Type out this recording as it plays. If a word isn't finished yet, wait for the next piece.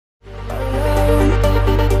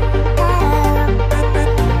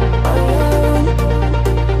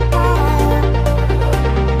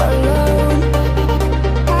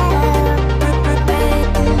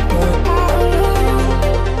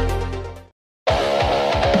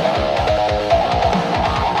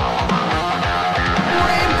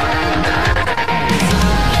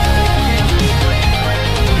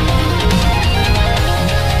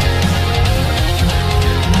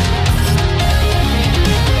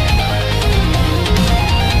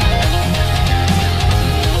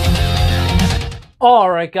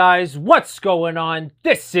Alright guys, what's going on?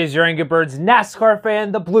 This is your Angry Birds NASCAR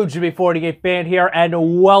fan, the Blue Jimmy 48 fan here,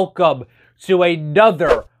 and welcome to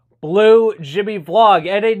another Blue Jimmy vlog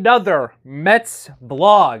and another Mets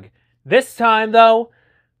vlog. This time though,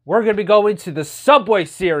 we're going to be going to the Subway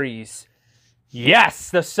Series.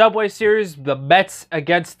 Yes, the Subway Series, the Mets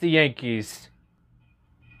against the Yankees.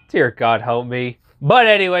 Dear God help me. But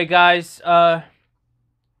anyway guys,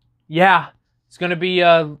 yeah, it's going to be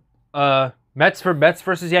Mets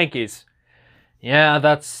versus Yankees.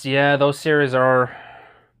 Those series are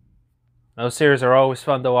always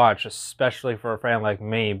fun to watch, especially for a fan like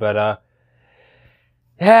me. But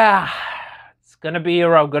yeah, it's gonna be a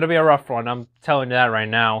rough one. I'm telling you that right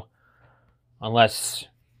now. Unless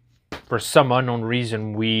for some unknown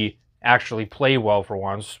reason we actually play well for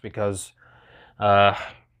once, because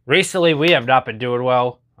recently we have not been doing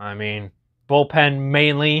well. I mean, bullpen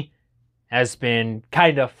mainly has been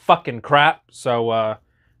kind of fucking crap. So,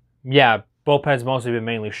 yeah, bullpen's mostly been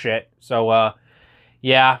mainly shit. So,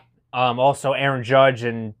 yeah. Also, Aaron Judge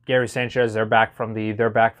and Gary Sanchez, they're back for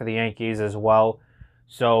the Yankees as well.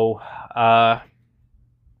 So, not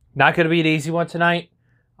going to be an easy one tonight.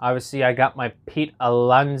 Obviously, I got my Pete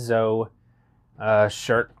Alonso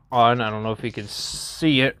shirt on. I don't know if you can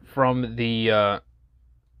see it from the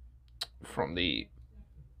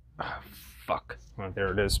fuck. Oh,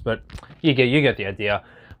 there it is, but you get the idea.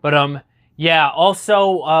 But yeah,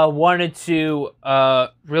 also I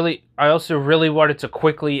also really wanted to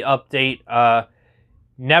quickly update. I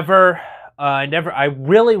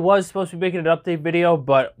really was supposed to be making an update video,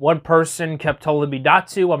 but one person kept telling me not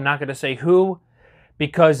to. I'm not going to say who,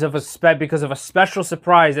 because of a special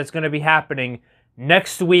surprise that's going to be happening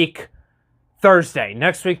next week Thursday,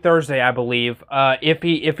 I believe, if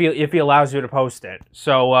he allows you to post it.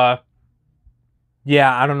 So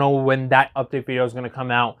yeah, I don't know when that update video is going to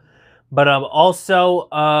come out, but also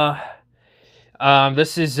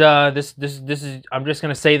this is I'm just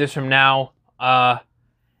going to say this from now. I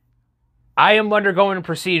am undergoing a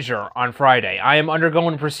procedure on Friday. I'm going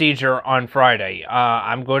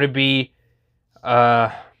to be in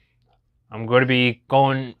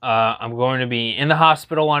the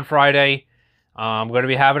hospital on Friday. I'm going to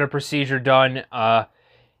be having a procedure done.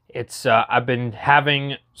 I've been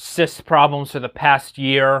having cyst problems for the past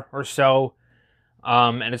year or so,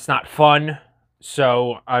 and it's not fun.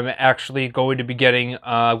 So I'm actually going to be getting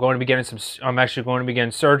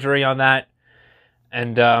surgery on that,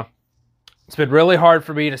 and it's been really hard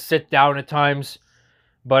for me to sit down at times.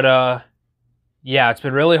 But yeah, it's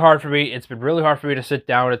been really hard for me. It's been really hard for me to sit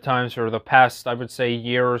down at times for the past, I would say,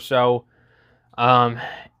 year or so.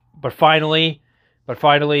 But finally,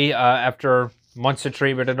 after months of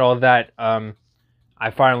treatment and all that, I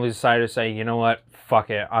finally decided to say, you know what, fuck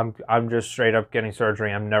it. I'm just straight up getting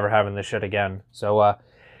surgery. I'm never having this shit again. So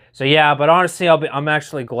yeah. But honestly, I'm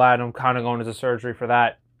actually glad I'm kind of going to surgery for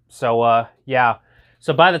that. So yeah.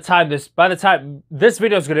 So by the time this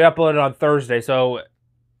video is going to be uploaded on Thursday, so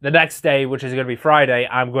the next day, which is going to be Friday,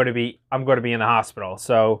 I'm going to be in the hospital.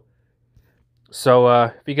 So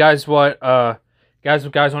if you guys want Guys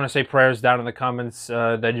want to say prayers down in the comments,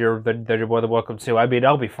 then you're more than welcome to. I mean,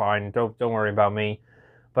 I'll be fine. Don't worry about me.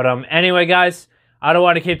 But anyway, guys, I don't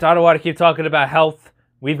want to keep talking about health.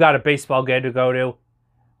 We've got a baseball game to go to.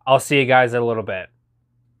 I'll see you guys in a little bit.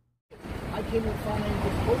 I came and found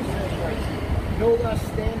this posters right here. No less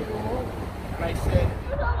standing alone. And I said,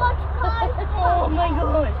 oh my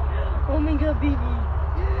gosh. Oh my god, baby.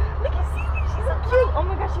 Look at Citi. She's so cute. Oh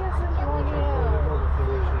my gosh, she has such long hair.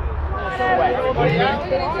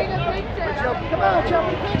 come on, jump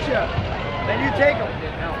in the picture. Then you take them.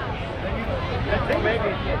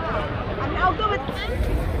 I'll go with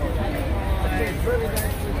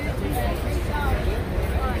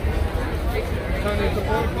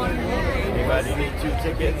Anybody need 2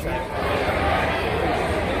 tickets?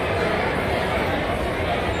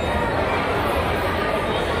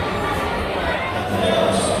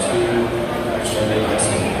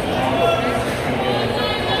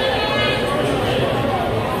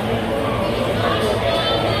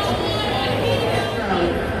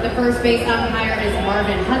 First base umpire is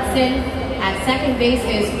Marvin Hudson. At second base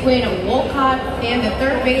is Quinn Wolcott. And the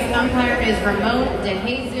third base umpire is Ramon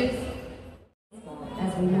DeJesus.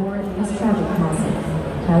 As we mourn his tragic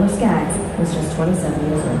passing, Tyler Skaggs was just 27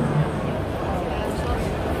 years old.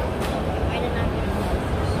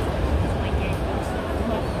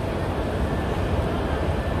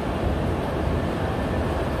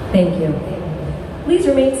 Thank you. Please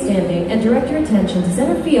remain standing and direct your attention to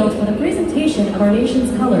center field for the presentation of our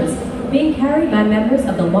nation's colors, being carried by members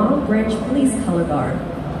of the Long Branch Police Color Guard.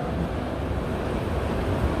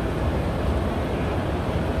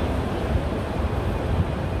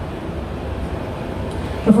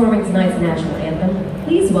 Performing tonight's national anthem,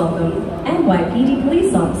 please welcome NYPD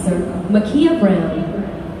Police Officer Makia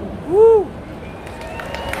Brown. Woo!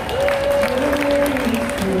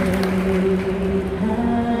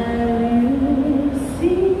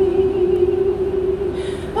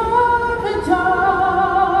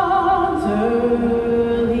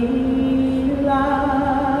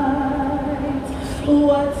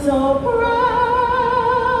 So proudly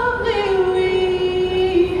we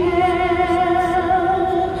hailed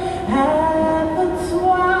at the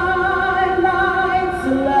twilight's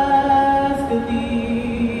last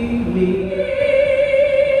gleaming,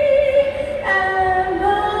 and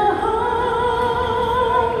the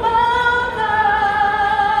home of the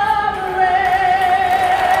brave.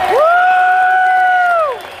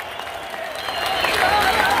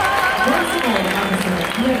 Once again, Officer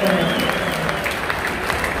Makia Brown.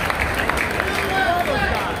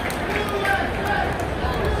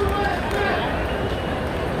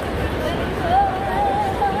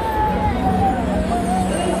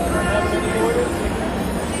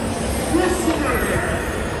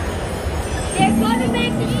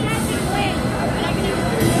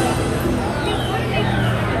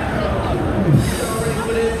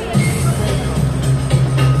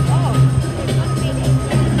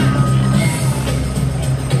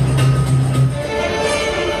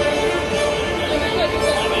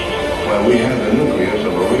 Well, we have the nucleus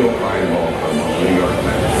of a real fireball from a New York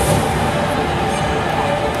man.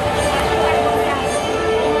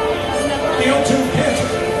 The O2 pitch.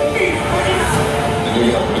 The New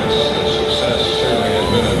York Mets' success certainly has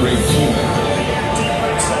been a great team effort.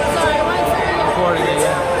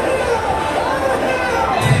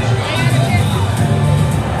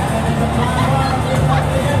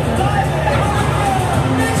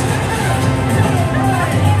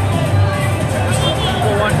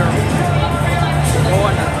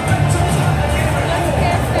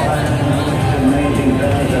 Amazing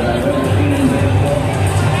fans that I've ever seen in baseball.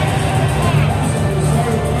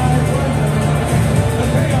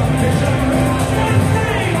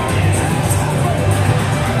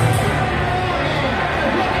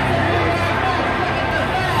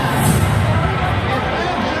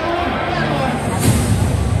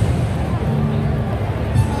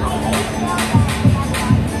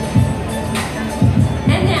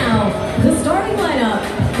 And now, the starting lineup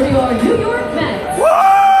for your New York Mets.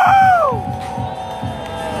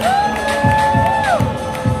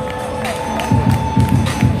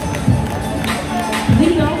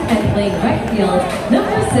 Leading off and playing right field,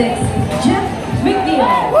 number 6, Jeff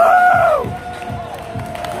McNeil.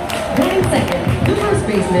 Batting second, the first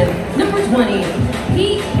baseman, number 20,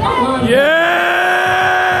 Pete Alonso. Yeah!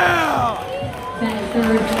 Batting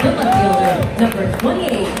third, the left fielder, number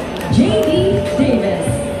 28, J.D. Davis.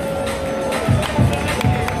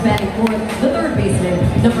 Batting fourth, the third baseman,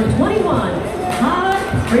 number 21, Todd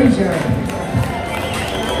Frazier.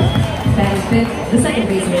 Batting fifth, the second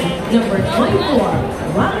baseman, number 24,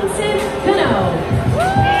 Robinson Cano.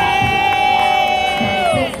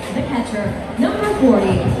 Batting sixth, the catcher, number 40,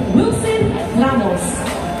 Wilson Ramos.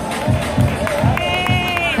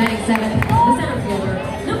 Batting seventh, the center fielder,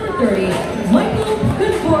 number 30, Michael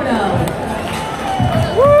Conforto.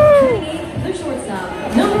 Batting eighth, the shortstop,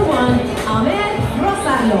 number 1, Ahmed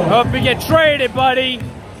Rosario. Hope you get traded, buddy.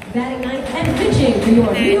 Batting ninth and pitching for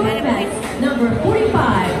your New York Mets, number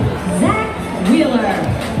 45, Zach Wheeler.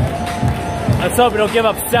 Let's hope we don't give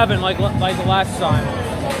up 7 like the last time.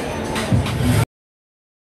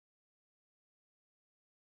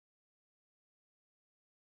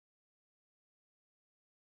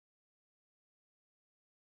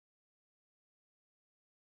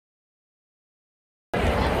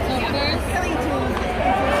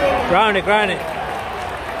 Ground it, ground it.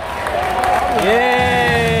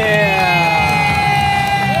 Yeah!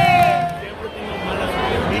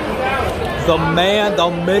 The man, the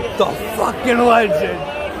myth, the fucking legend.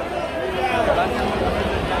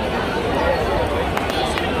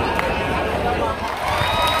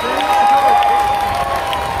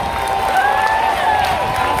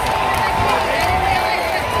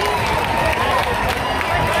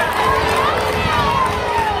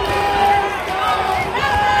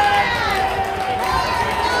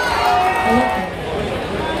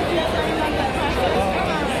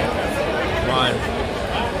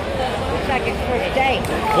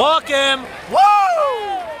 Walk him! Woo!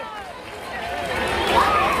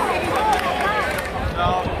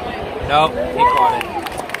 No, he caught it.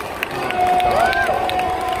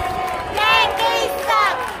 Yankees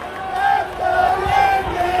suck!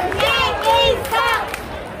 Yankees suck!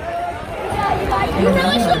 You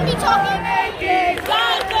really shouldn't be talking.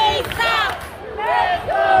 Yankees suck! Let's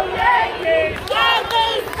go Yankees!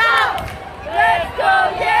 Yankees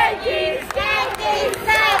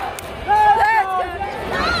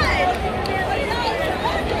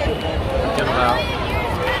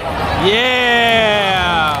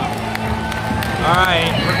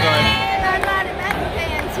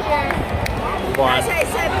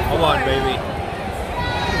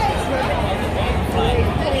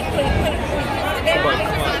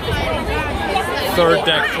third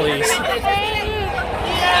deck, please.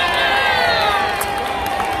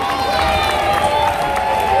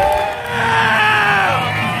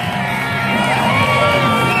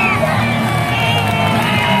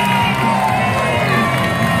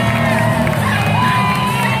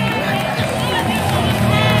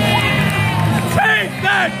 Take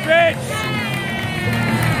that, bitch!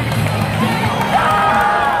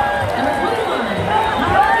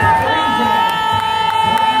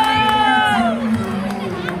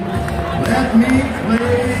 Let me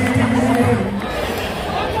play.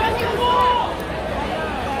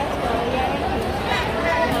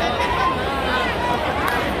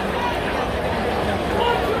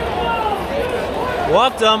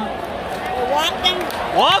 Walked him.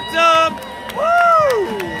 Walked him. Woo!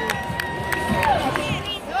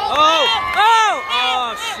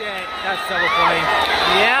 Oh, shit. That's double play.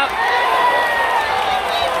 Yep.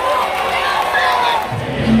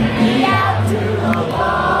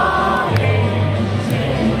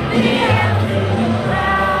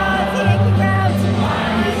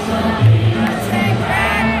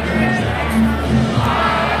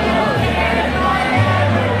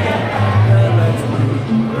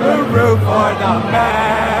 Root for the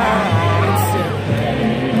man.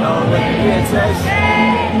 No reputation.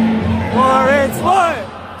 For it's what?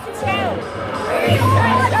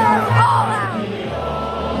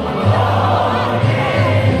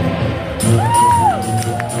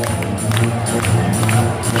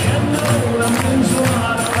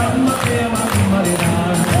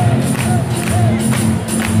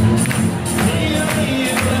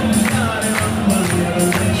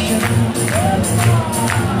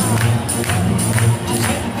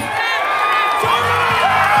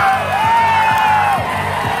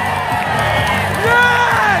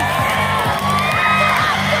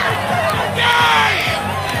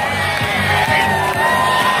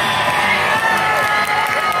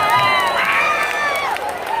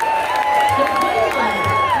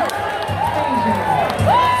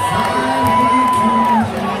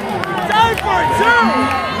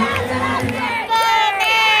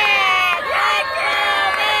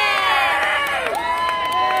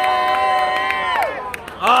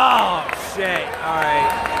 Oh, shit. All right.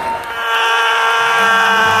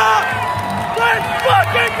 Let's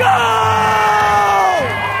fucking go!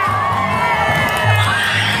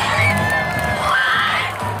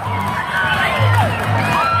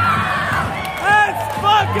 Let's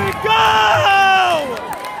fucking go!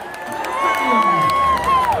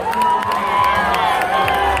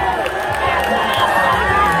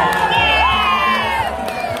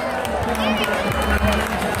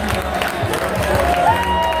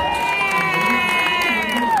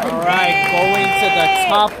 Going to the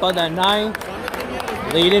top of the ninth,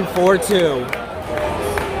 leading 4-2.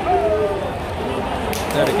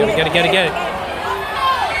 Get it.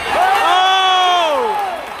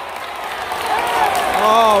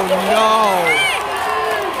 Oh no!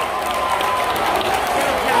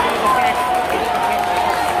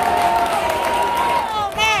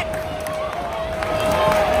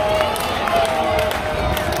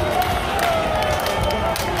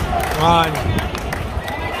 Come on.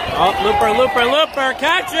 Oh, looper,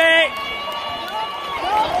 catch it!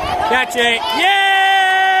 Catch it,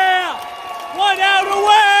 yeah! 1 out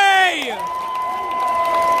away!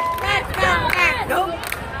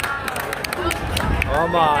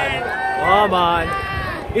 Come on.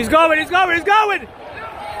 He's going!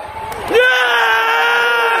 Yes!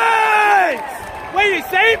 Wait, he's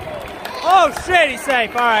safe? Oh shit, he's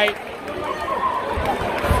safe, alright.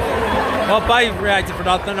 Oh, I reacted for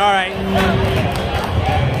nothing, alright.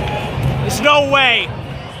 There's no way.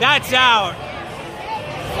 That's out.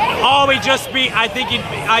 Oh, he just beat. I think he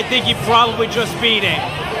probably just beat it.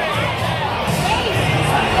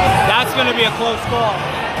 That's gonna be a close call.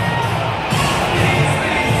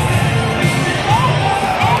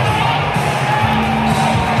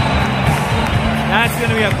 That's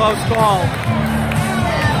gonna be a close call.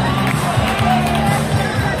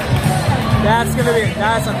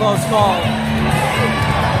 That's a close call.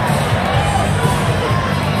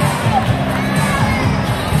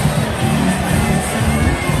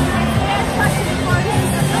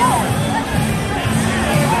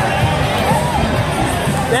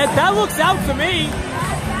 That looks out to me.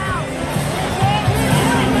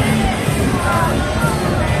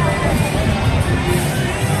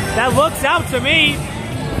 That looks out to me.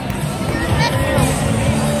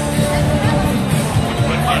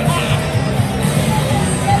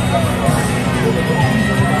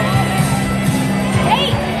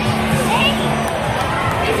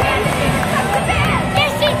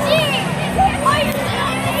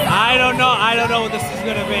 I don't know what this is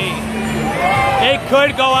gonna be. It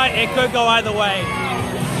could go either way.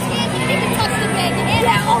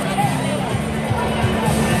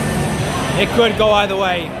 It could go either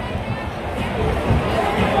way.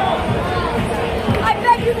 I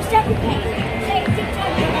bet you the second page.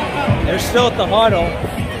 They're still at the huddle.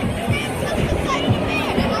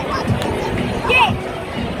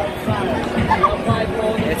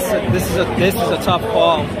 This is a tough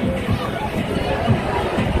call.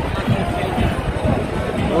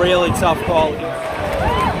 Really tough call here.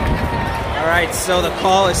 All right, so the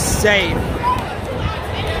call is safe.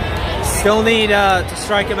 Still need to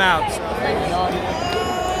strike him out.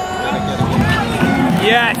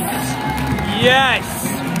 Yes. Yes.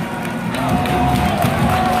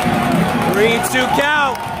 3-2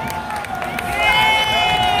 count.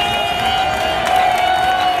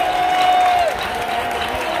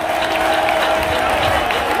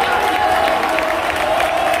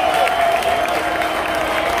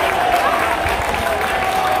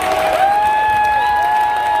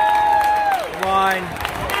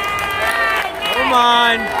 Come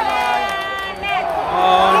on.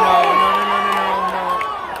 Oh, no.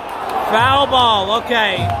 Foul ball,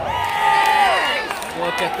 okay.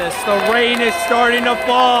 Look at this, the rain is starting to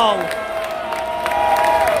fall.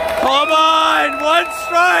 Come on, one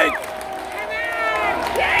strike.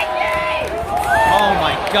 Oh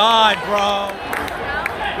my God, bro.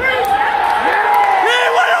 He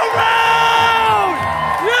went around!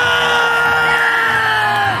 Yes!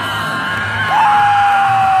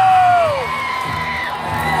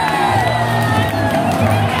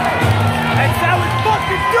 That's how we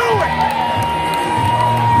fucking do it!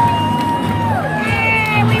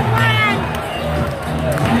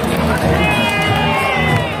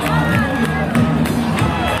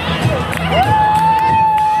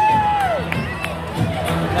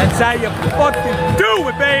 That's how you fucking do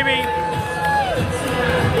it, baby!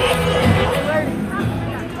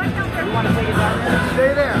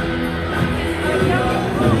 Stay there.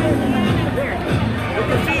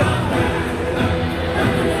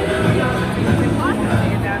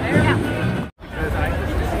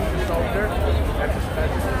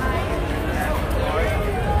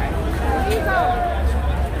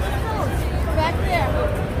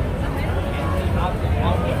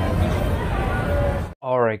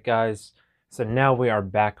 Alright guys, so now we are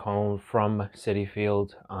back home from Citi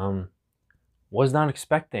Field. Was not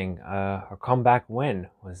expecting a comeback win.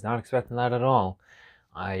 Was not expecting that at all.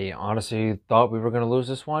 I honestly thought we were going to lose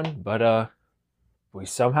this one, but we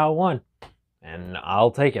somehow won. And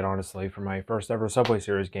I'll take it, honestly, for my first ever Subway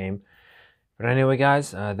Series game. But anyway,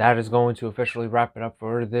 guys, that is going to officially wrap it up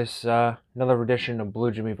for this another edition of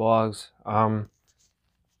Blue Jimmy Vlogs.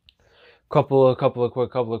 Couple of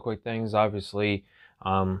quick things. Obviously,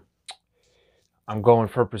 I'm going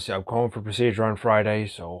for procedure on Friday,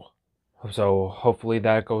 so hopefully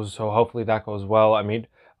that goes well. I mean,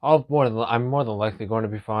 I'm more than likely going to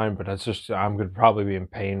be fine, but that's just I'm going to probably be in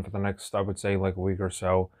pain for the next, I would say, like a week or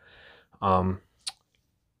so. I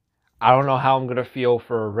don't know how I'm going to feel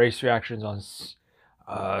for race reactions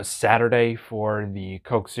on Saturday for the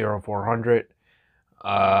Coke 0400.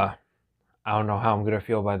 I don't know how I'm going to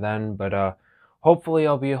feel by then, but hopefully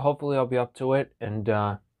I'll be up to it, and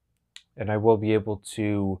I will be able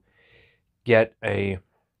to get a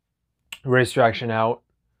race reaction out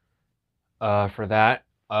for that.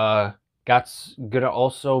 Gonna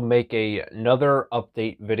also make another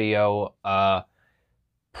update video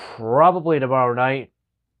probably tomorrow night.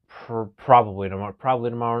 Probably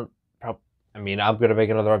tomorrow. I mean, I'm gonna make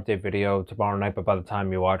another update video tomorrow night, but by the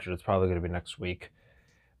time you watch it, it's probably gonna be next week.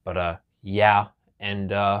 But yeah, and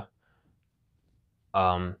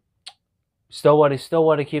still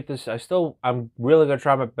want to keep this. I'm really gonna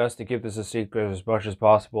try my best to keep this a secret as much as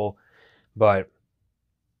possible, but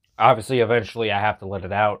obviously eventually I have to let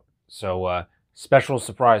it out. So special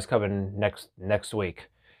surprise coming next week.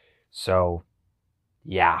 So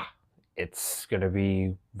yeah, it's gonna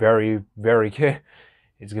be very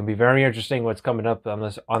it's gonna be very interesting what's coming up on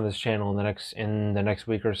this channel in the next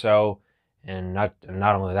week or so, and not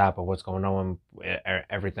only that, but what's going on with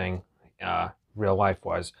everything real life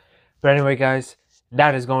wise. But anyway, guys,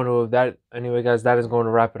 that is going to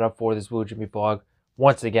wrap it up for this Blue Jimmy vlog.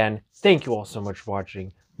 Once again, thank you all so much for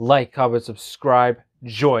watching. Like, comment, subscribe,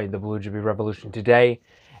 join the Blue Jimmy Revolution today,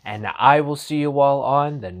 and I will see you all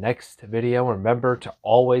on the next video. Remember to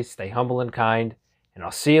always stay humble and kind, and I'll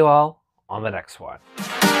see you all on the next one.